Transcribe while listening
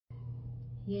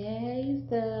Here is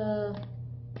the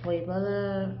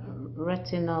Voibella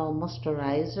Retinol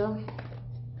Moisturizer.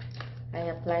 I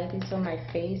apply this on my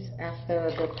face after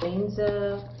the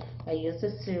cleanser. I use the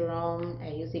serum, I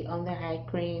use the under eye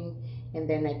cream, and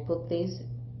then I put this.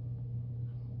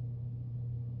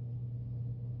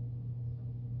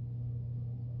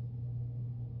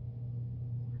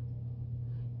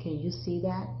 Can you see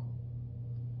that?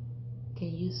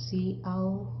 Can you see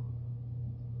how?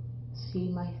 See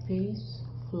my face?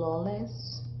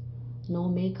 Flawless, no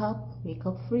makeup,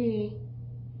 makeup free.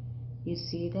 You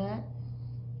see that?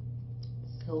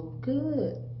 So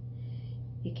good.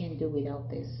 You can do without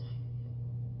this.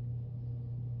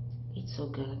 It's so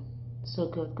good, so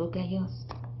good. Go get yours.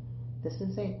 This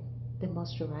is it, the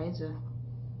moisturizer.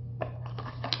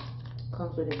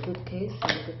 Comes with a good case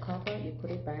and a good cover. You put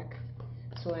it back.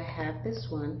 So I have this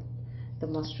one, the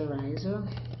moisturizer.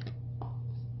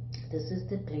 This is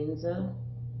the cleanser.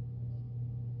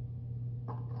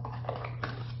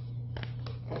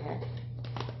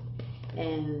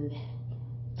 And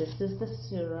this is the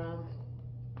serum,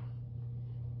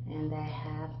 and I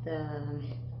have the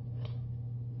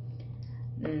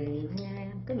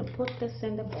I'm gonna put this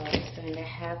in the box, and I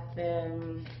have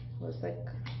the what's like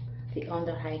the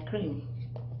under eye cream.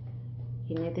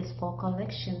 You need this for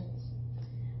collection.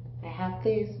 I have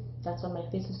this. That's why my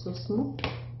face is so smooth.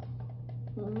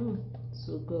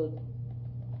 So good,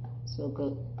 so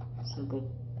good, so good.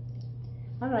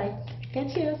 All right,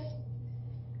 get yours.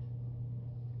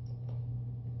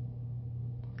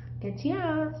 Get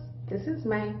yours. This is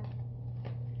mine.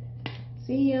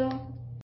 See you.